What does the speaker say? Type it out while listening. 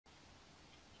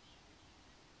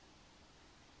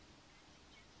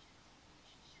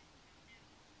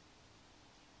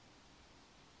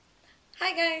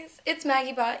Hi guys, it's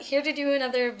Maggibot here to do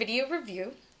another video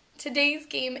review. Today's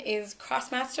game is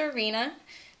Krosmaster Arena.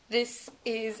 This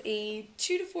is a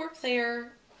 2 to 4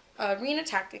 player arena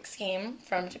tactics game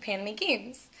from Japan Made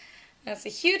Games. That's a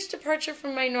huge departure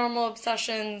from my normal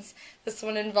obsessions. This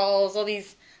one involves all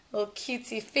these little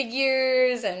cutesy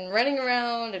figures and running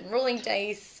around and rolling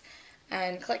dice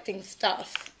and collecting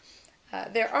stuff.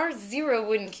 There are 0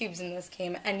 wooden cubes in this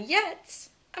game, and yet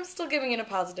I'm still giving it a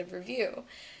positive review.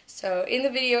 So in the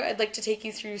video, I'd like to take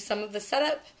you through some of the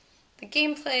setup, the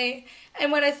gameplay, and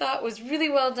what I thought was really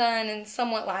well done and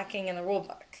somewhat lacking in the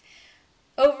rulebook.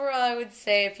 Overall, I would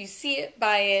say if you see it,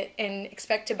 buy it, and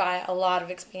expect to buy a lot of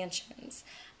expansions.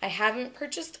 I haven't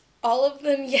purchased all of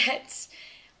them yet.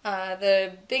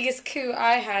 The biggest coup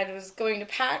I had was going to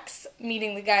PAX,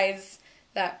 meeting the guys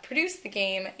that produced the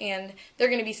game, and they're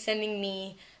going to be sending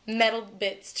me metal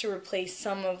bits to replace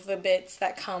some of the bits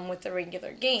that come with the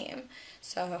regular game.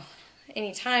 So,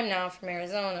 any time now from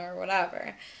Arizona or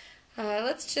whatever.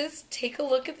 Let's just take a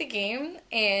look at the game,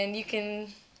 and you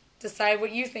can decide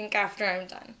what you think after I'm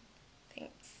done.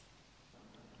 Thanks.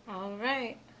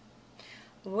 Alright.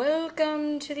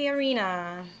 Welcome to the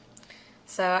arena.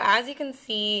 So, as you can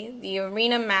see, the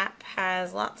arena map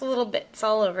has lots of little bits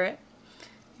all over it.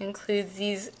 It includes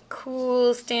these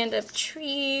cool stand-up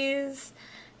trees,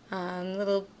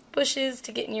 little bushes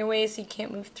to get in your way so you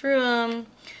can't move through them.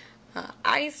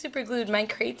 I super glued my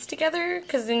crates together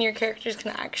because then your characters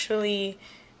can actually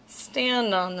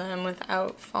stand on them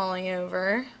without falling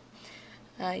over.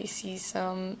 You see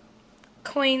some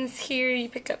coins here you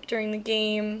pick up during the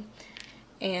game,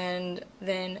 and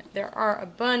then there are a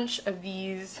bunch of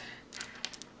these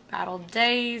battle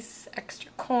dice,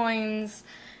 extra coins.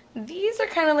 These are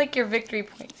kind of like your victory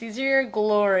points. These are your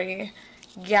glory,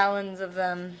 gallons of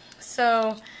them.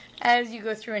 So as you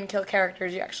go through and kill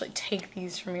characters, you actually take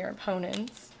these from your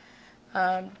opponents.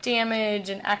 Damage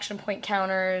and action point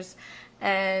counters,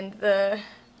 and the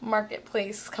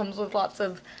marketplace comes with lots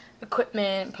of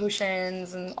equipment,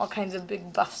 potions, and all kinds of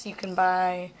big buffs you can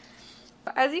buy.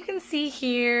 As you can see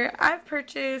here, I've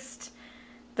purchased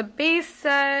the base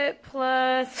set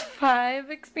plus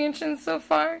 5 expansions so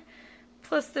far.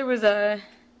 Plus there was a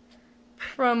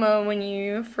promo when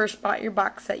you first bought your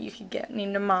box set you could get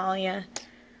named Amalia.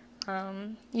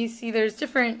 You see there's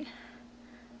different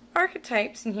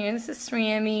archetypes in here. This is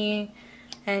Srami,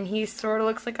 and he sort of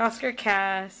looks like Oscar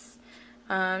Cass.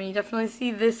 You definitely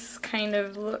see this kind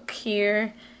of look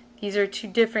here. These are 2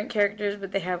 different characters,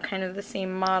 but they have kind of the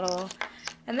same model.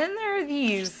 And then there are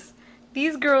these.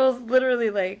 These girls literally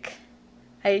like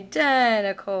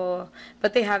identical,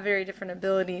 but they have very different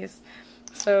abilities.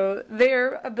 So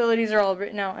their abilities are all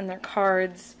written out on their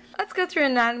cards. Let's go through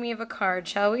anatomy of a card,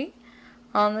 shall we?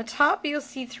 On the top you'll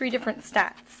see 3 different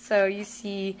stats. So you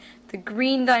see the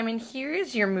green diamond here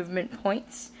is your movement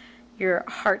points, your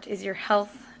heart is your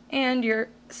health, and your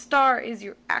star is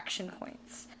your action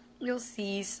points. You'll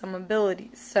see some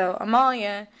abilities. So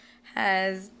Amalia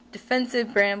has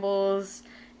defensive brambles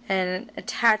and an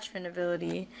attachment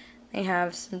ability. They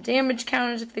have some damage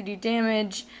counters if they do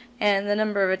damage, and the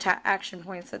number of action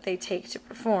points that they take to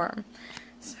perform.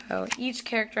 So each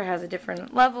character has a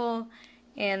different level,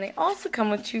 and they also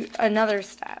come with another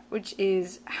stat, which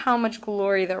is how much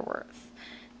glory they're worth.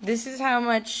 This is how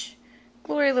much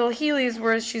glory little Healy is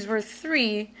worth. She's worth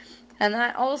 3, and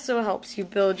that also helps you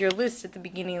build your list at the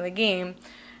beginning of the game.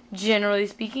 Generally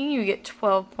speaking, you get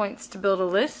 12 points to build a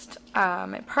list.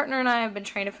 My partner and I have been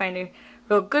trying to find a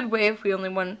real good way, if we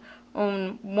only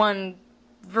own one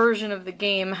version of the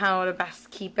game, how to best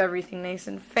keep everything nice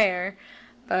and fair.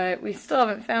 But we still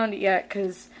haven't found it yet,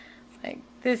 because like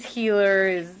this healer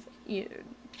is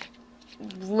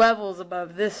levels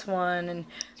above this one, and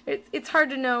it's hard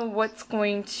to know what's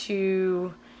going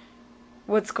to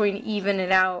even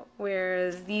it out,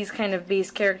 whereas these kind of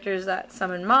base characters that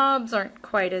summon mobs aren't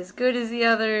quite as good as the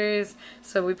others,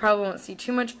 so we probably won't see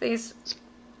too much base.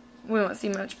 We won't see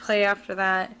much play after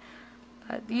that.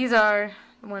 But these are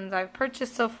the ones I've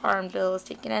purchased so far, and Bill is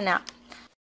taking a nap.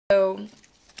 So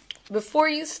before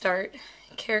you start,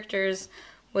 characters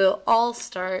will all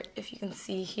start, if you can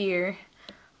see here,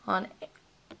 on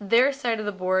their side of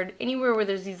the board, anywhere where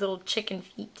there's these little chicken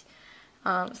feet.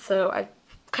 So I've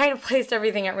kind of placed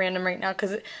everything at random right now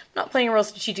because I'm not playing a real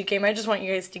strategic game. I just want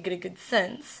you guys to get a good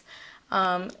sense.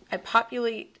 I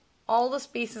populate all the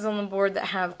spaces on the board that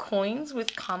have coins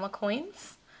with comma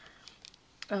coins,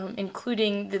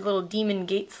 including the little demon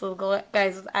gates, little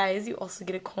guys with eyes. You also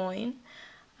get a coin.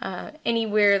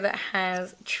 Anywhere that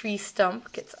has a tree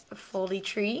stump gets a foldy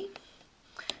tree,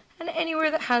 and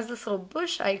anywhere that has this little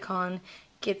bush icon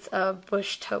gets a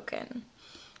bush token.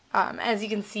 As you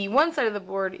can see, one side of the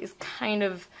board is kind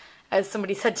of, as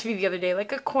somebody said to me the other day,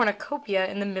 like a cornucopia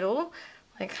in the middle,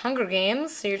 like Hunger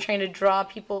Games. So you're trying to draw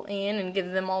people in and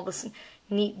give them all this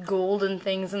neat gold and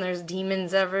things, and there's demon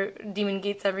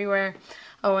gates everywhere.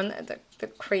 Oh, and the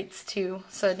crates too,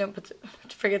 so don't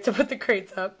forget to put the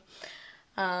crates up.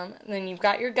 Then you've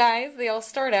got your guys, they all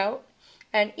start out,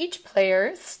 and each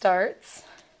player starts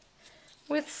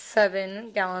with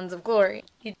 7 gallons of glory.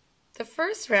 The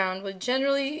first round would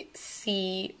generally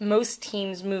see most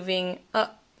teams moving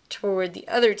up toward the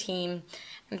other team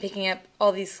and picking up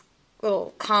all these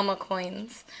little comma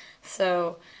coins.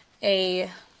 So a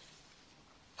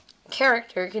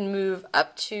character can move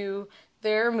up to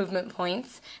their movement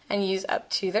points and use up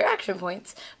to their action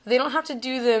points. But they don't have to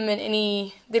do them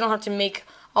they don't have to make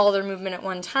all their movement at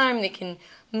one time. They can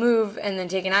move and then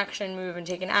take an action, move and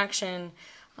take an action.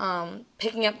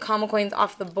 Picking up comma coins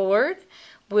off the board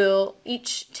will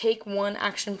each take 1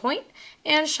 action point,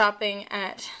 and shopping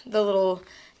at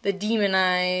the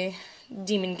demon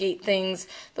gate things,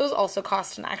 those also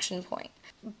cost an action point.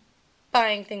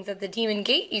 Buying things at the demon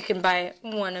gate, you can buy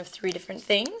one of 3 different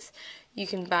things. You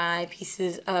can buy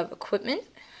pieces of equipment.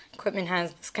 Equipment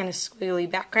has this kind of squiggly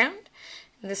background.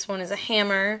 This one is a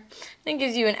hammer, and it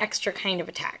gives you an extra kind of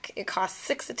attack. It costs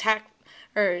 6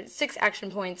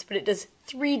 action points, but it does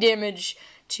 3 damage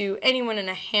to anyone in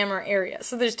a hammer area.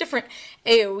 So there's different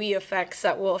AoE effects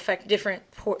that will affect different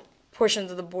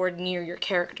portions of the board near your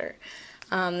character.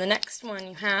 The next one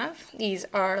you have, these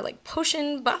are like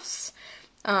potion buffs.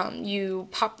 You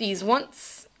pop these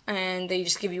once, and they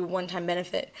just give you a one-time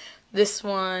benefit. This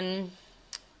one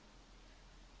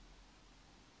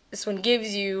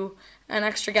gives you an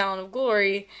extra gallon of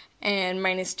glory and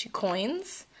 -2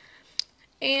 coins.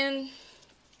 And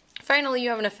finally, you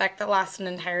have an effect that lasts an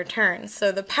entire turn.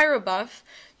 So the pyro buff,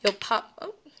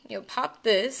 you'll pop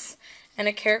this, and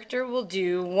a character will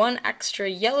do 1 extra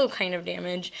yellow kind of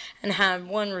damage and have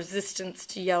 1 resistance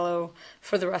to yellow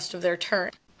for the rest of their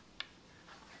turn.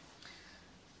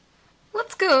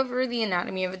 Let's go over the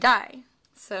anatomy of a die.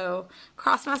 So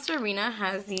Krosmaster Arena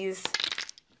has these.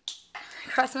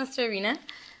 Krosmaster Arena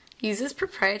uses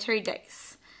proprietary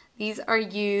dice. These are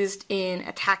used in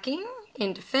attacking,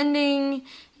 in defending,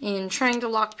 in trying to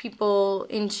lock people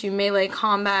into melee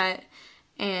combat,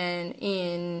 and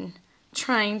in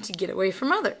trying to get away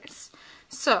from others.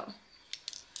 So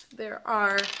there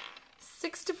are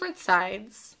 6 different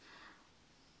sides.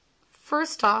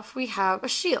 First off, we have a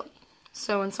shield.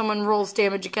 So when someone rolls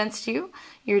damage against you,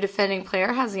 your defending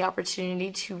player has the opportunity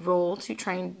to roll to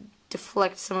try and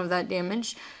deflect some of that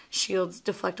damage. Shields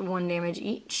deflect 1 damage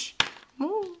each.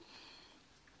 Ooh.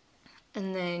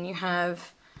 And then you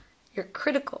have your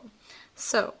critical.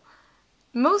 So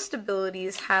most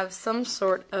abilities have some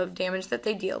sort of damage that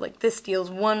they deal. Like this deals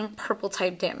 1 purple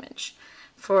type damage.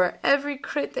 For every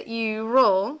crit that you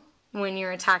roll when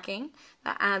you're attacking,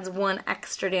 that adds 1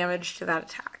 extra damage to that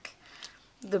attack.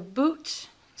 The boot,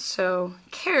 so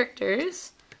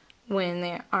characters, when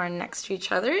they are next to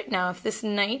each other. Now if this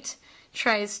knight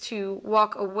tries to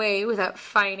walk away without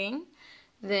fighting,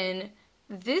 then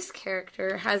this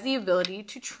character has the ability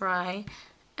to try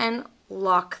and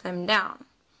lock them down.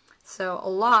 So a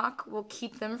lock will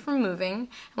keep them from moving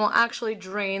and will actually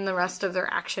drain the rest of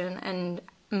their action and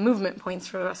movement points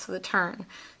for the rest of the turn.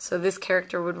 So this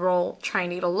character would roll trying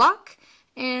to get a lock,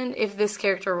 and if this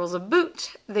character rolls a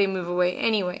boot, they move away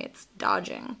anyway. It's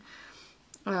dodging.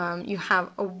 You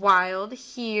have a wild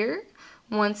here.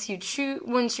 Once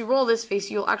you roll this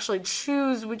face, you'll actually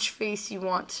choose which face you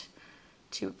want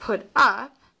to put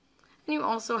up. And you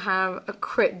also have a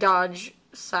crit dodge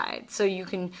side, so you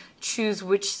can choose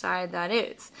which side that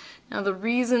is. Now the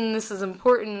reason this is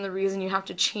important, and the reason you have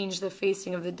to change the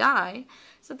facing of the die,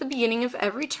 is at the beginning of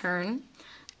every turn,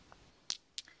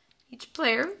 each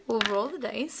player will roll the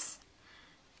dice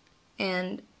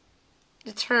and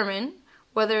determine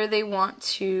whether they want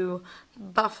to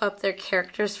buff up their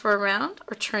characters for a round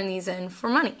or turn these in for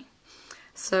money.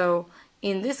 So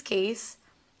in this case,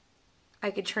 I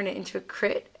could turn it into a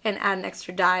crit and add an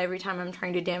extra die every time I'm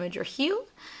trying to damage or heal.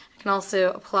 I can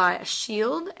also apply a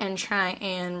shield and try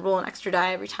and roll an extra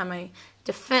die every time I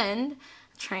defend,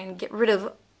 try and get rid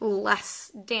of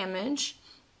less damage.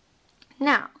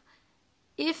 Now,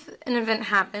 if an event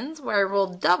happens where I roll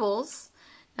doubles,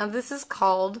 now this is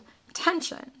called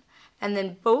tension. And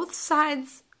then both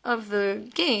sides of the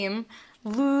game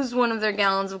lose 1 of their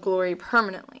gallons of glory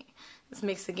permanently. This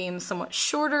makes the game somewhat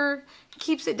shorter,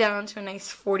 keeps it down to a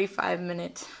nice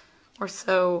 45-minute or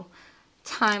so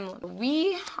time limit.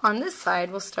 We, on this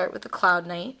side, will start with the Cloud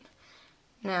Knight.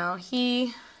 Now,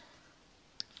 he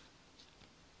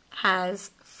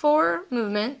has 4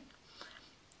 movement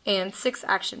and 6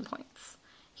 action points.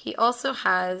 He also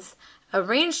has a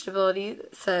ranged ability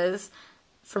that says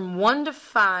from 1 to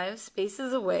 5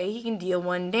 spaces away he can deal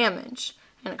 1 damage,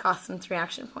 and it costs him 3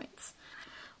 action points.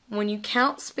 When you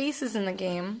count spaces in the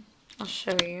game, I'll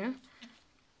show you,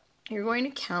 you're going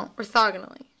to count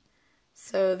orthogonally.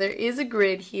 So there is a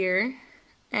grid here,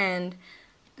 and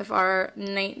if our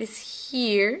knight is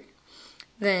here,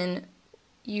 then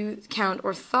you count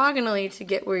orthogonally to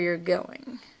get where you're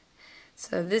going.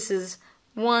 So this is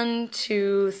 1,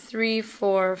 2, 3,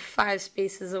 4, 5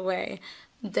 spaces away.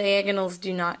 Diagonals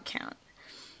do not count.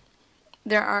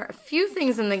 There are a few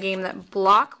things in the game that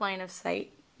block line of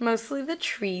sight, mostly the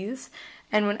trees,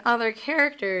 and when other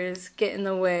characters get in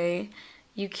the way,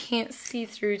 you can't see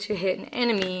through to hit an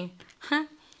enemy.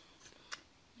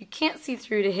 You can't see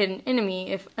through to hit an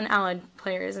enemy if an allied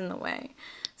player is in the way.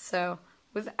 So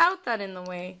without that in the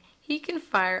way, he can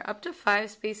fire up to 5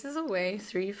 spaces away,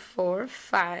 3, 4,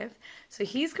 5. So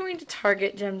he's going to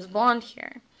target Gem's Blonde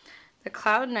here. The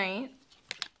Cloud Knight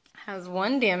has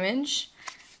 1 damage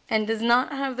and does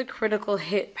not have the critical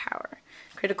hit power.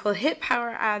 Critical hit power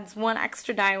adds 1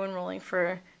 extra die when rolling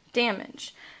for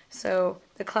damage. So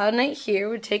the Cloud Knight here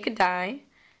would take a die,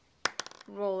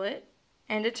 roll it,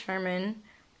 and determine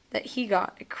that he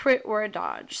got a crit or a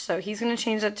dodge. So he's going to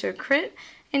change that to a crit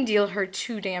and deal her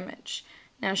 2 damage.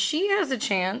 Now she has a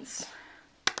chance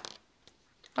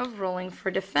of rolling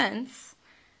for defense.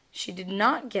 She did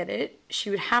not get it. She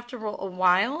would have to roll a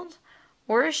wild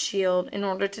or a shield in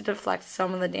order to deflect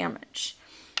some of the damage.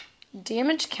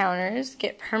 Damage counters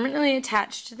get permanently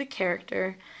attached to the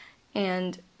character,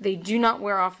 and they do not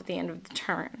wear off at the end of the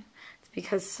turn. It's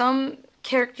because some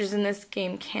characters in this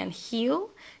game can heal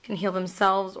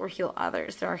themselves or heal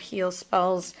others. There are heal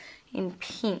spells in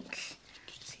pink.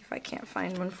 Let's see if I can't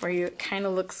find one for you. It kind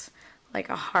of looks like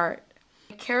a heart.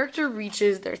 The character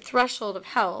reaches their threshold of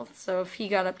health, so if he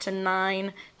got up to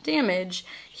 9 damage,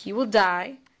 he will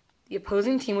die. The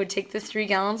opposing team would take the 3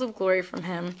 gallons of glory from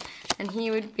him, and he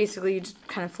would basically just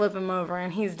kind of flip him over,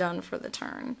 and he's done for the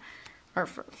turn, or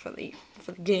for the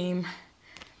game.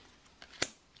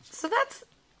 So that's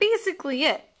basically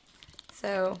it.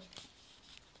 So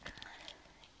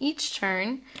each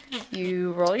turn,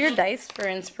 you roll your dice for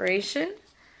inspiration.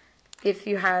 If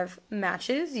you have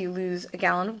matches, you lose a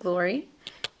gallon of glory.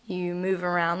 You move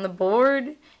around the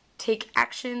board, take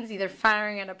actions, either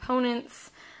firing at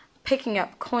opponents, picking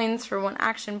up coins for 1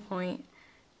 action point,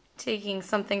 taking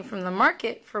something from the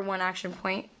market for 1 action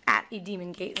point at a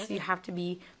demon gate, so you have to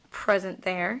be present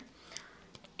there.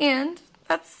 And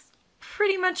that's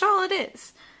pretty much all it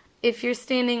is. If you're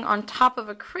standing on top of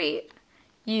a crate,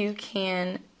 you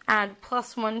can add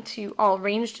 +1 to all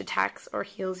ranged attacks or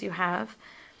heals you have.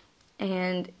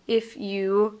 And if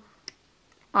you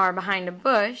are behind a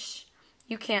bush,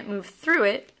 you can't move through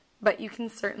it, but you can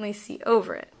certainly see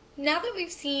over it. Now that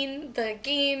we've seen the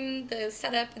game, the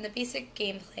setup, and the basic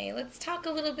gameplay, let's talk a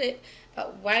little bit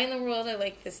about why in the world I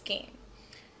like this game.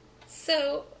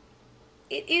 So,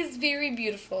 it is very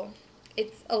beautiful.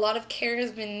 A lot of care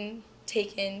has been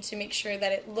taken to make sure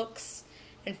that it looks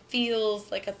and feels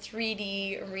like a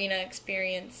 3D arena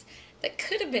experience that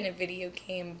could have been a video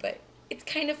game, but it's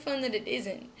kind of fun that it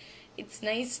isn't. It's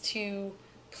nice to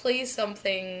play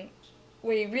something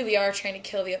where you really are trying to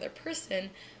kill the other person,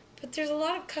 but there's a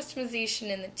lot of customization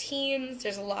in the teams,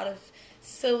 there's a lot of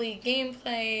silly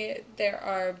gameplay, there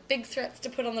are big threats to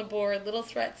put on the board, little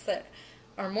threats that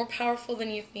are more powerful than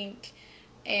you think,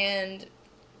 and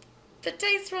the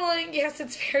dice rolling, yes,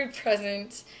 it's very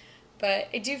present, but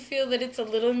I do feel that it's a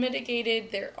little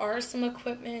mitigated. There are some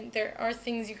equipment, there are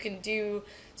things you can do,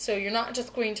 so you're not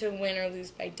just going to win or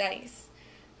lose by dice.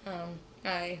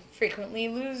 I frequently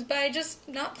lose by just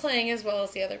not playing as well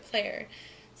as the other player.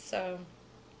 So,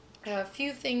 a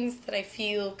few things that I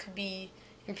feel could be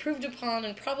improved upon,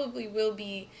 and probably will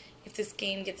be if this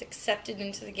game gets accepted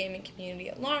into the gaming community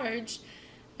at large.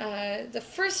 The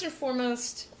first and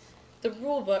foremost, the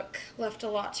rulebook left a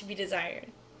lot to be desired.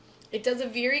 It does a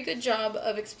very good job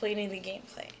of explaining the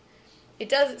gameplay. It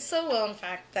does it so well, in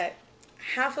fact, that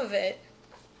half of it,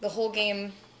 the whole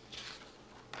game,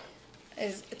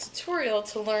 is a tutorial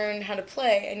to learn how to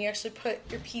play, and you actually put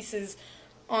your pieces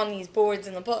on these boards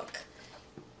in the book.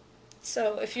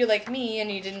 So if you're like me and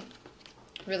you didn't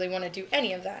really want to do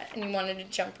any of that and you wanted to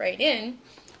jump right in,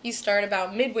 you start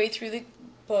about midway through the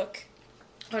book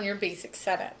on your basic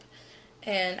setup.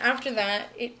 And after that,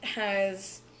 it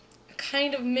has a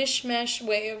kind of mishmash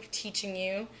way of teaching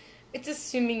you. It's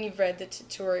assuming you've read the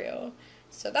tutorial.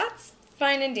 So that's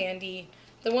fine and dandy,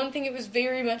 The one thing it was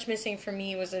very much missing for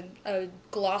me was a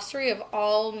glossary of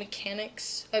all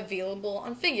mechanics available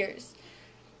on figures.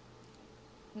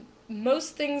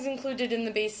 Most things included in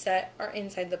the base set are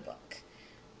inside the book.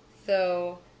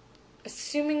 Though,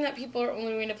 assuming that people are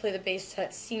only going to play the base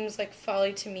set seems like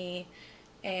folly to me,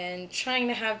 and trying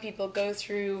to have people go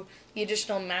through the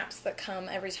additional maps that come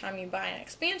every time you buy an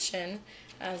expansion,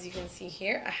 as you can see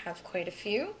here, I have quite a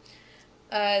few.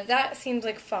 That seems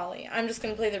like folly. I'm just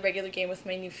going to play the regular game with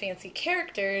my new fancy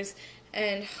characters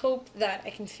and hope that I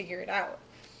can figure it out.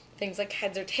 Things like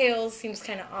heads or tails seems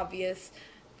kind of obvious,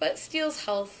 but steals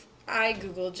health, I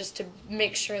googled just to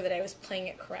make sure that I was playing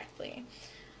it correctly.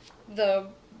 The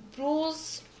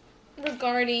rules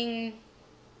regarding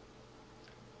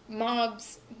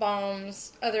mobs,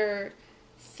 bombs, other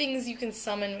things you can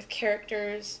summon with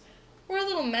characters were a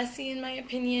little messy in my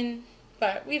opinion,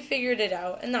 but we figured it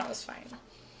out and that was fine.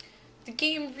 The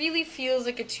game really feels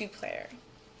like a 2-player.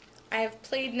 I have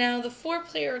played now the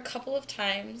 4-player a couple of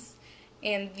times,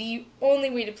 and the only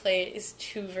way to play it is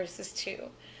 2 versus 2.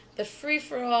 The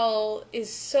free-for-all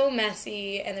is so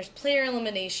messy, and there's player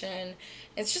elimination.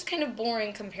 It's just kind of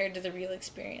boring compared to the real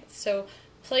experience. So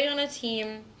play on a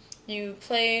team. You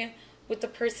play with the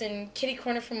person kitty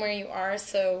corner from where you are,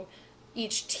 so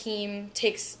each team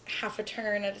takes half a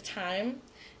turn at a time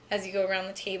as you go around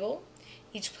the table.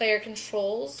 Each player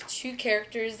controls 2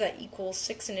 characters that equal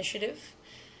 6 initiative,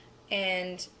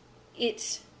 and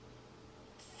it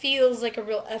feels like a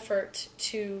real effort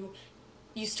to...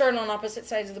 You start on opposite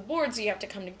sides of the board, so you have to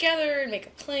come together and make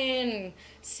a plan and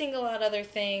single out other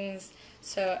things.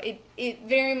 So it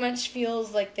very much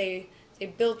feels like they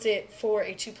built it for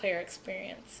a 2-player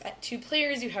experience. At 2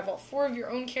 players, you have all 4 of your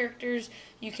own characters.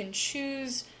 You can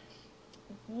choose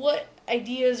what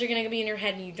ideas are going to be in your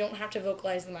head, and you don't have to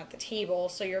vocalize them at the table,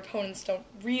 so your opponents don't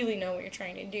really know what you're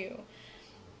trying to do.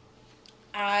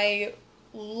 I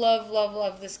love, love,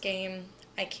 love this game.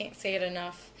 I can't say it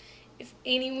enough. If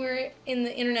anywhere in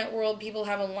the internet world people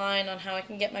have a line on how I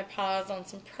can get my paws on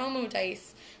some promo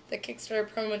dice, the Kickstarter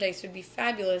promo dice would be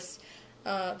fabulous.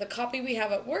 The copy we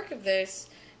have at work of this,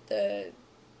 the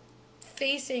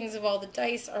facings of all the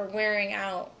dice are wearing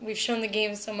out. We've shown the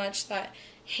game so much that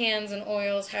hands and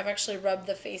oils have actually rubbed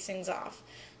the facings off.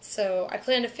 So I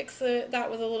plan to fix that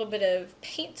with a little bit of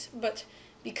paint, but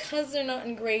because they're not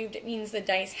engraved, it means the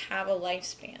dice have a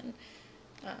lifespan.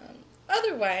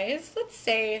 Otherwise, let's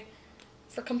say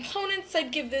for components,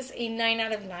 I'd give this a 9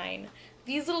 out of 9.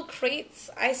 These little crates,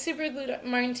 I super glued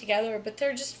mine together, but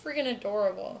they're just friggin'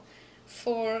 adorable.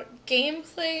 For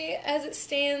gameplay as it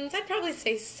stands, I'd probably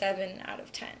say 7 out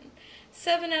of 10.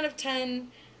 7 out of 10,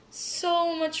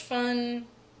 so much fun,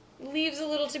 leaves a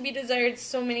little to be desired,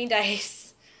 so many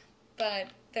dice, but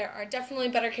there are definitely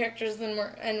better characters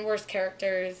and worse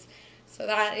characters, so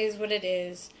that is what it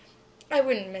is. I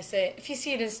wouldn't miss it. If you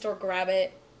see it in store, grab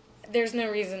it. There's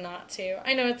no reason not to.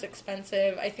 I know it's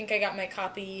expensive. I think I got my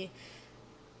copy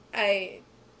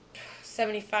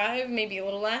 $75, maybe a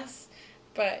little less.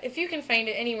 But if you can find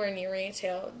it anywhere near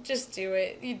retail, just do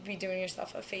it. You'd be doing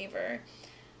yourself a favor.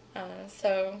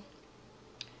 So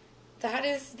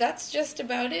that's just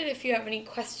about it. If you have any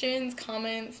questions,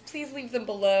 comments, please leave them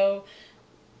below.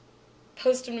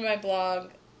 Post them to my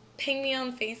blog. Ping me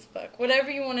on Facebook.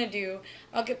 Whatever you want to do,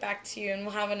 I'll get back to you and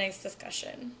we'll have a nice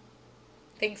discussion.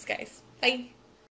 Thanks, guys. Bye.